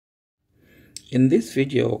In this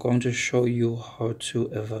video, I'm going to show you how to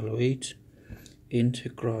evaluate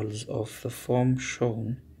integrals of the form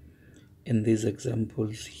shown in these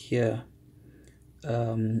examples here.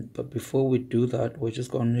 But before we do that, we're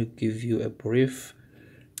just going to give you a brief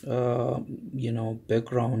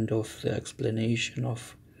background of the explanation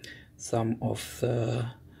of some of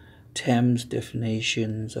the terms,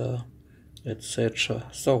 definitions, etc.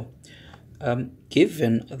 So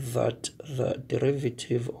given that the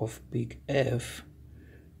derivative of big F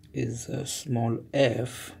is a small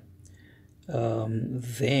f,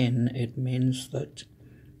 then it means that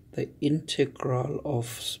the integral of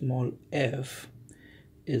small f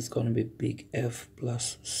is going to be big F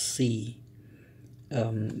plus c.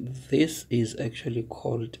 This is actually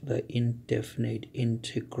called the indefinite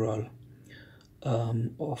integral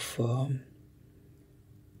of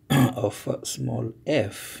small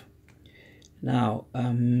f. Now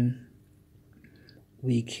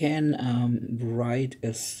we can write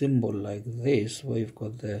a symbol like this, where you've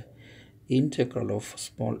got the integral of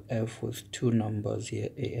small f with two numbers here,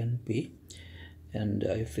 a and b, and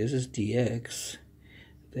if this is dx,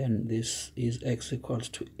 then this is x equals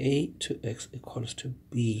to a to x equals to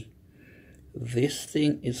b. This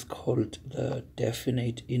thing is called the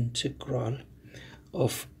definite integral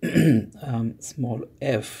of small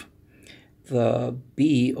f. The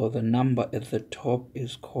b, or the number at the top,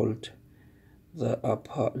 is called the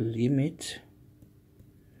upper limit,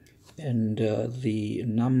 and the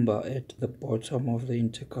number at the bottom of the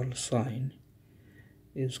integral sign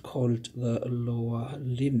is called the lower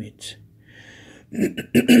limit.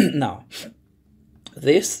 Now,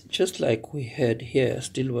 this, just like we had here,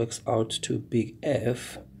 still works out to big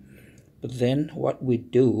F, but then what we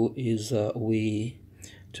do is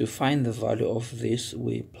to find the value of this,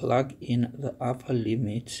 we plug in the upper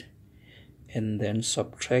limit and then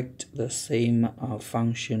subtract the same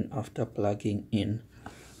function after plugging in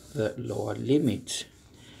the lower limit.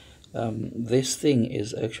 This thing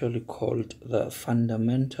is actually called the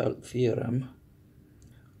fundamental theorem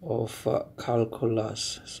of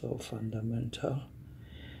calculus. So fundamental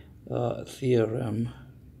theorem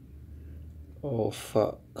of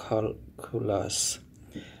calculus,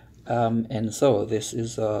 and so this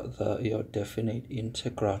is your definite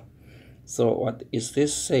integral. So what is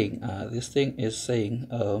this saying? This thing is saying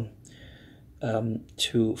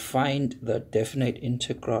to find the definite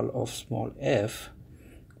integral of small f,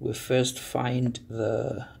 we first find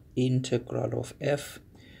the integral of f,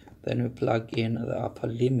 then we plug in the upper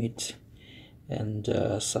limit and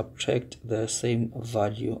subtract the same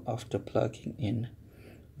value after plugging in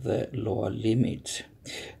the lower limit.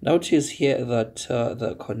 Notice here that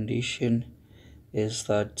the condition is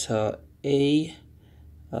that a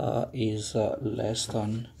is less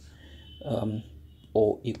than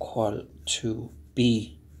or equal to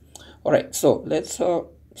b. All right, so let's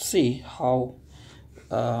see how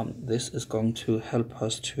this is going to help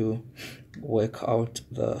us to work out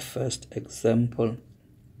the first example.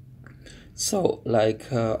 So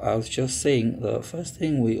like I was just saying, the first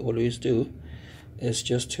thing we always do is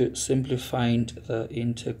just to simplify the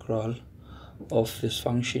integral of this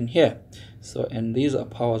function here. So, and these are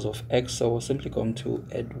powers of x, so we're simply going to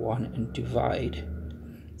add 1 and divide.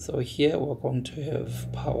 So here we're going to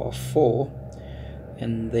have power 4,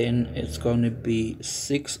 and then it's going to be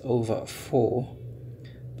 6 over 4,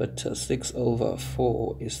 but 6 over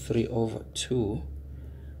 4 is 3 over 2,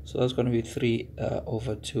 so that's going to be 3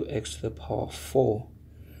 over 2x to the power 4.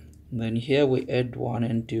 And then here we add 1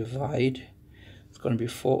 and divide. It's going to be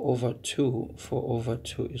 4 over 2. 4 over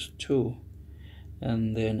 2 is 2.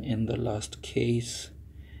 And then in the last case,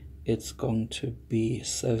 it's going to be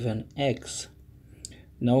 7x.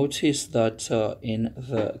 Notice that in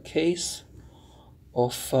the case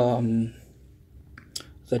of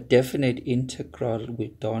the definite integral, we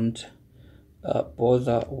don't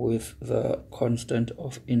bother with the constant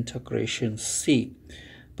of integration c.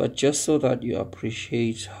 But just so that you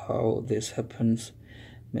appreciate how this happens,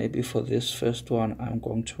 maybe for this first one, I'm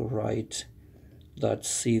going to write that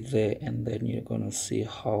c there, and then you're going to see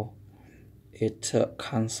how it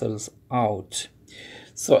cancels out.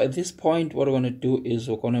 So at this point, what we're going to do is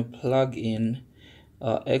we're going to plug in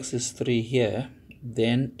x is 3 here,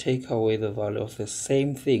 then take away the value of the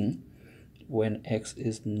same thing when x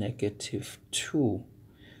is negative 2.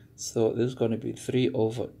 So this is going to be 3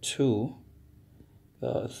 over 2,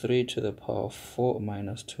 3 to the power 4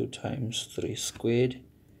 minus 2 times 3 squared,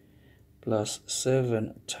 plus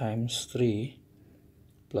 7 times 3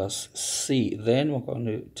 plus c. Then we're going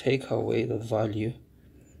to take away the value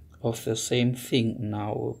of the same thing.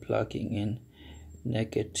 Now we're plugging in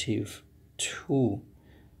negative 2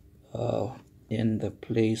 in the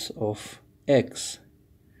place of x,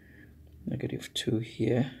 negative 2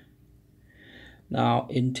 here. Now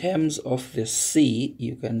in terms of the c,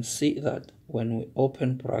 you can see that when we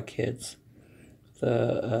open brackets,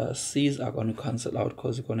 the c's are going to cancel out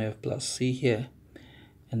because you're going to have plus c here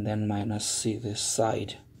and then minus c this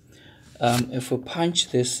side. If we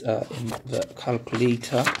punch this in the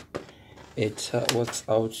calculator, it works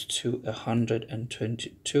out to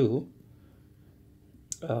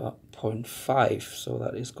 122.5. So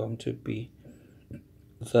that is going to be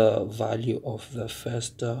the value of the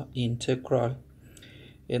first integral.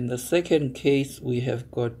 In the second case, we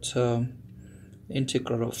have got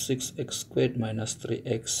integral of 6x squared minus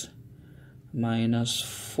 3x minus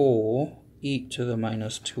 4e to the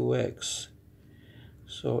minus 2x.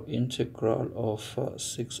 So integral of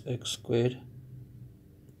 6x squared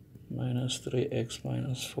minus 3x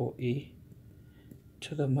minus 4e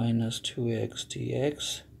to the minus 2x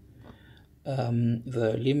dx.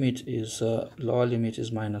 The limit is, lower limit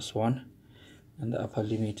is minus 1 and the upper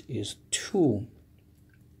limit is 2.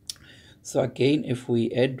 So again, if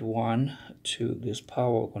we add 1 to this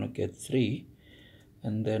power, we're going to get 3.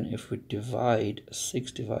 And then if we divide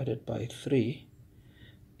 6 divided by 3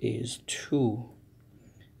 is 2.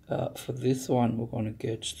 For this one, we're going to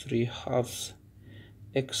get 3/2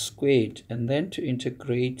 x squared. And then to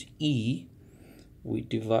integrate e, we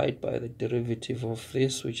divide by the derivative of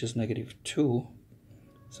this, which is negative 2.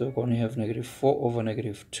 So we're going to have negative 4 over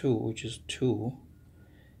negative 2, which is 2.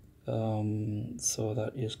 So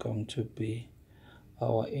that is going to be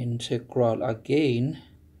our integral. Again,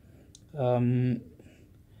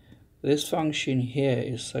 this function here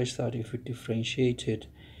is such that if we differentiate it, it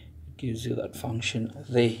gives you that function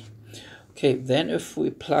there. Okay, then if we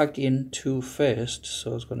plug in 2 first,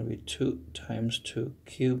 so it's going to be 2 times 2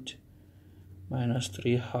 cubed minus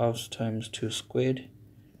 3/2 times 2 squared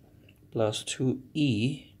plus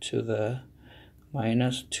 2e to the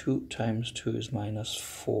minus 2 times 2 is minus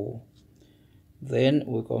 4. Then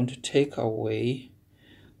we're going to take away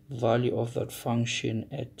the value of that function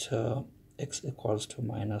at x equals to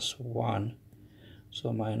minus 1.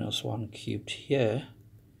 So minus 1 cubed here,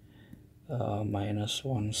 minus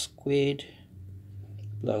 1 squared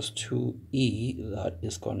plus 2e, that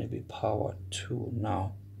is going to be power 2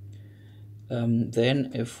 now.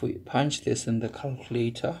 Then if we punch this in the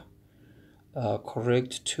calculator,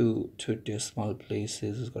 correct to decimal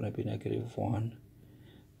places is going to be negative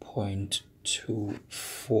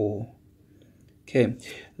 1.24. Okay,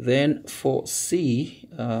 then for c,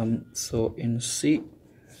 so in c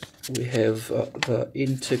we have the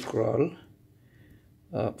integral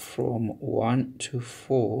from 1 to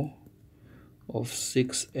 4 of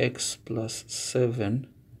 6x plus 7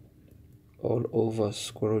 all over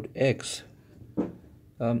square root x.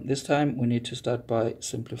 This time we need to start by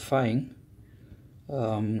simplifying.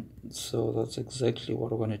 So that's exactly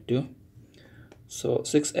what we're going to do. So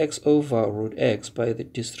 6x over root x, by the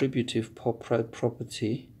distributive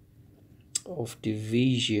property of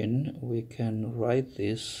division, we can write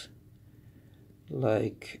this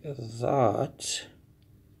like that.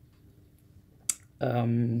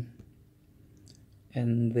 And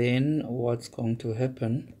then what's going to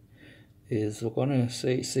happen is we're going to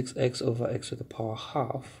say 6x over x to the power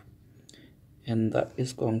half, and that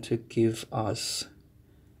is going to give us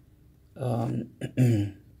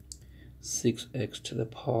 6x to the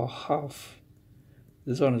power half.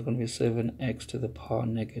 This one is going to be 7x to the power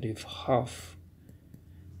negative half.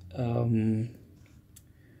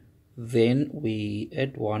 Then we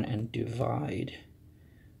add 1 and divide.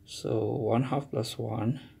 So 1/2 plus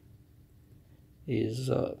 1 is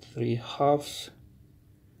 3/2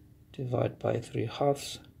 divided by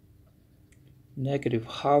 3/2. Negative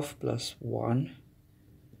half plus 1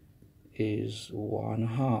 is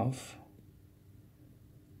 1/2.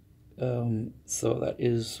 So that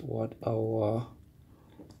is what our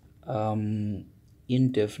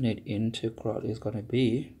indefinite integral is going to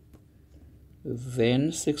be.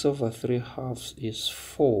 Then 6 over 3/2 is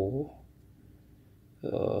 4.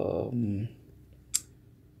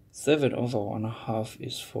 7 over 1/2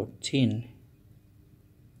 is 14.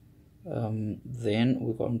 Then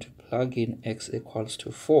we're going to plug in x equals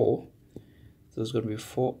to 4. So it's going to be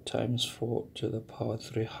 4 times 4 to the power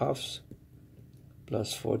 3/2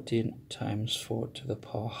 plus 14 times 4 to the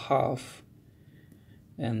power half.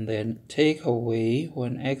 And then take away,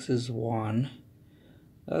 when x is 1,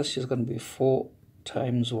 that's just going to be 4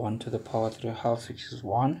 times 1 to the power 3/2, which is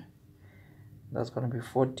 1. That's going to be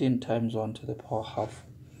 14 times 1 to the power half,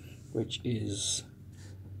 which is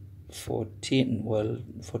 14. Well,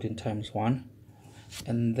 14 times 1.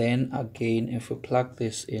 And then again, if we plug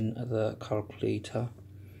this in the calculator,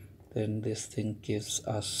 then this thing gives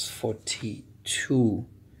us 42.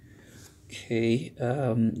 Okay,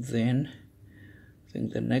 then I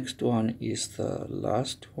think the next one is the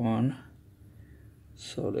last one.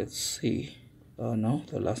 So let's see. No,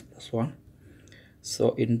 the last one.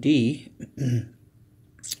 So in D,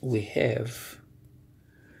 we have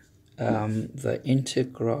the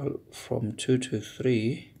integral from 2 to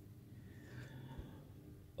 3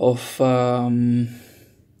 of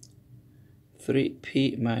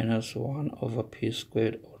 3p minus 1 over p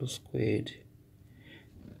squared all squared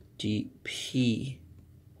dp.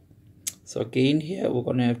 So again here we're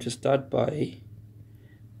going to have to start by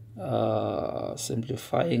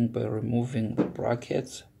simplifying by removing the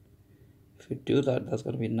brackets. If we do that, that's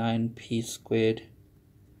going to be 9p squared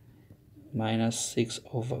minus 6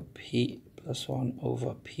 over p plus 1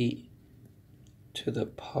 over p to the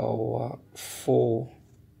power 4.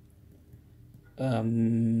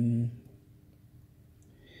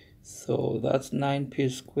 So that's 9p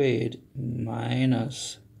squared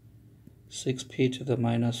minus 6p to the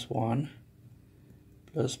minus 1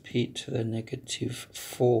 plus p to the negative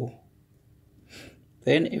 4.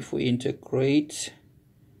 Then if we integrate,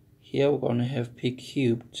 here we're going to have p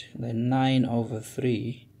cubed, then 9 over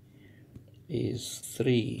 3 is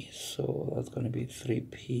 3, so that's going to be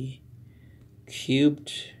 3p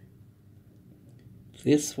cubed.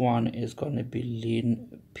 This one is going to be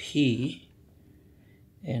ln p,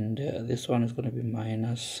 and this one is going to be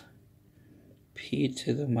minus p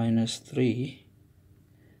to the minus 3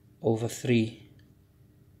 over 3.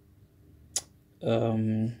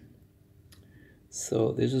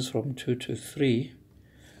 So this is from 2 to 3.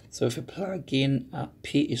 So if you plug in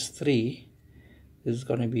p is 3, this is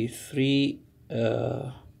going to be 3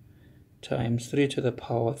 times 3 to the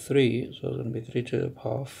power 3, so it's going to be 3 to the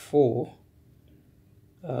power 4,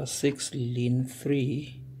 6 ln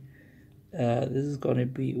 3. This is going to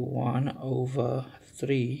be 1 over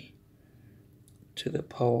 3 to the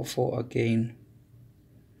power 4 again.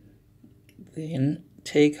 Then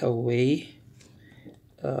take away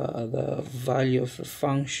the value of the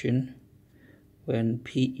function when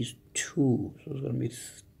p is 2, so it's going to be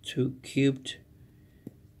 2 cubed,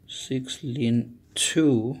 6 ln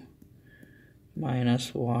 2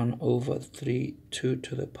 minus 1 over 3, 2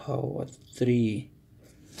 to the power 3.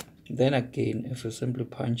 Then again, if we simply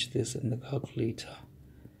punch this in the calculator,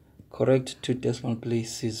 correct 2 decimal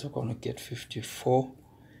places, we're going to get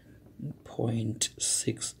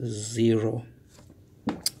 54.60.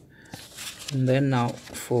 And then now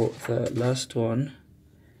for the last one,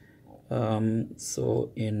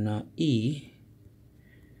 so in E,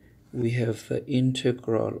 we have the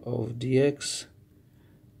integral of dx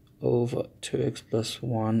over 2x plus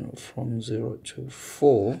 1 from 0 to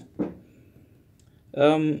 4.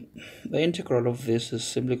 The integral of this is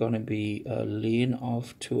simply going to be ln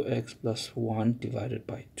of 2x plus 1 divided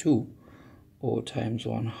by 2, or times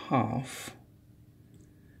 1/2,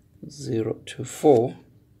 0 to 4.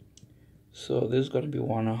 So this is going to be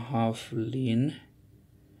 1/2 ln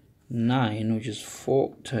 9, which is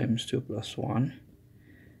 4 times 2 plus 1,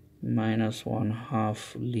 minus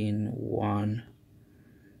 1/2 ln 1.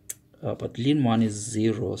 But ln 1 is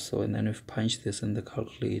 0, so and then if we punch this in the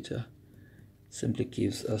calculator, simply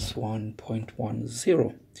gives us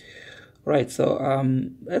 1.10. Right, so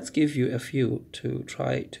let's give you a few to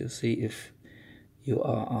try to see if you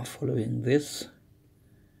are following this.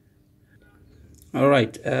 All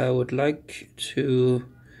right, I would like to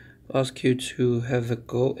ask you to have a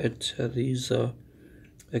go at these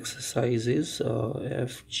exercises,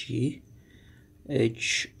 F, G,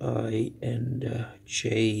 H, I, and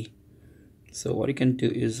J. So what you can do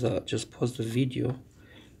is just pause the video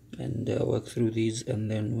and work through these,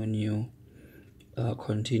 and then when you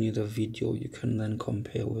continue the video, you can then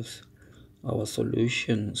compare with our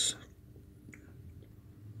solutions.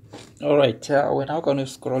 All right, we're now going to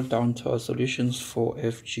scroll down to our solutions for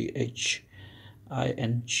F, G, H, I,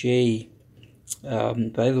 and J.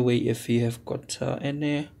 By the way, if you have got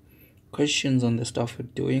any questions on the stuff we're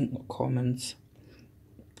doing, or comments,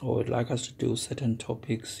 or would like us to do certain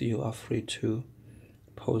topics, you are free to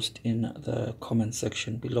post in the comment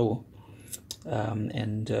section below.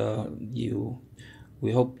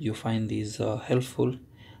 We hope you find these helpful.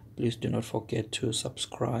 Please do not forget to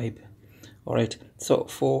subscribe. All right, so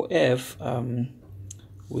for F,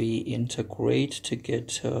 we integrate to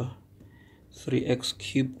get 3x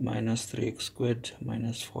cubed minus 3x squared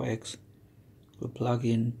minus 4x. We plug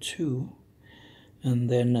in 2, and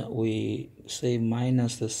then we say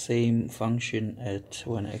minus the same function at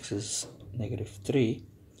when x is -3.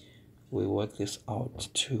 We work this out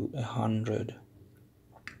to 100.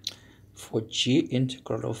 For g,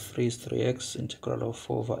 integral of 3 is 3x, integral of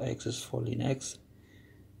 4 over x is 4 ln x,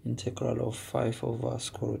 integral of 5 over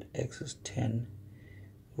square root x is 10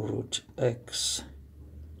 root x.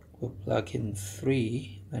 We plug in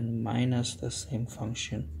 3, then minus the same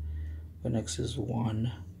function when x is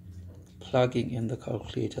 1. Plugging in the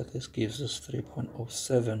calculator, this gives us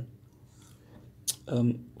 3.07.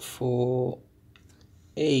 For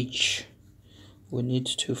h, we need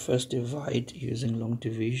to first divide using long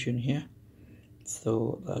division here.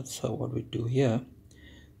 So that's what we do here.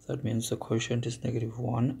 That means the quotient is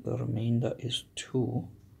 -1, the remainder is 2.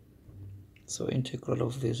 So integral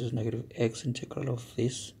of this is -x, integral of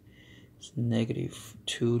this is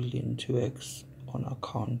 -2 ln 2x on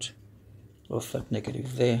account of that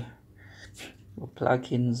negative there. We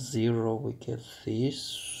plug in 0, we get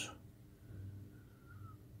this.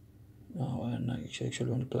 Oh, and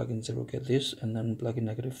actually when we plug in 0, we get this, and then plug in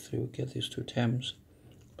 -3, we get these two terms.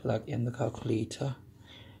 Plug in the calculator,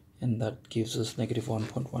 and that gives us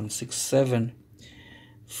 -1.167.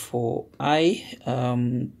 For I,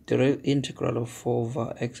 the integral of 4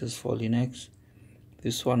 over x is 4 ln x.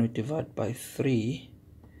 This one we divide by 3.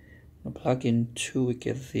 We plug in 2, we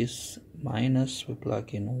get this, minus, we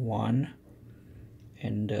plug in 1,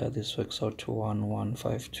 and this works out to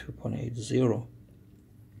 1152.80.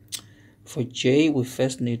 For j, we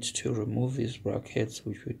first need to remove these brackets,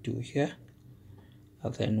 which we do here,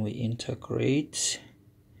 and then we integrate,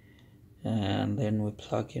 and then we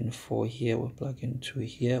plug in 4 here, we plug in 2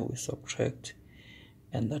 here, we subtract,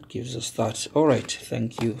 and that gives us that. All right,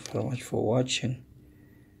 thank you very much for watching.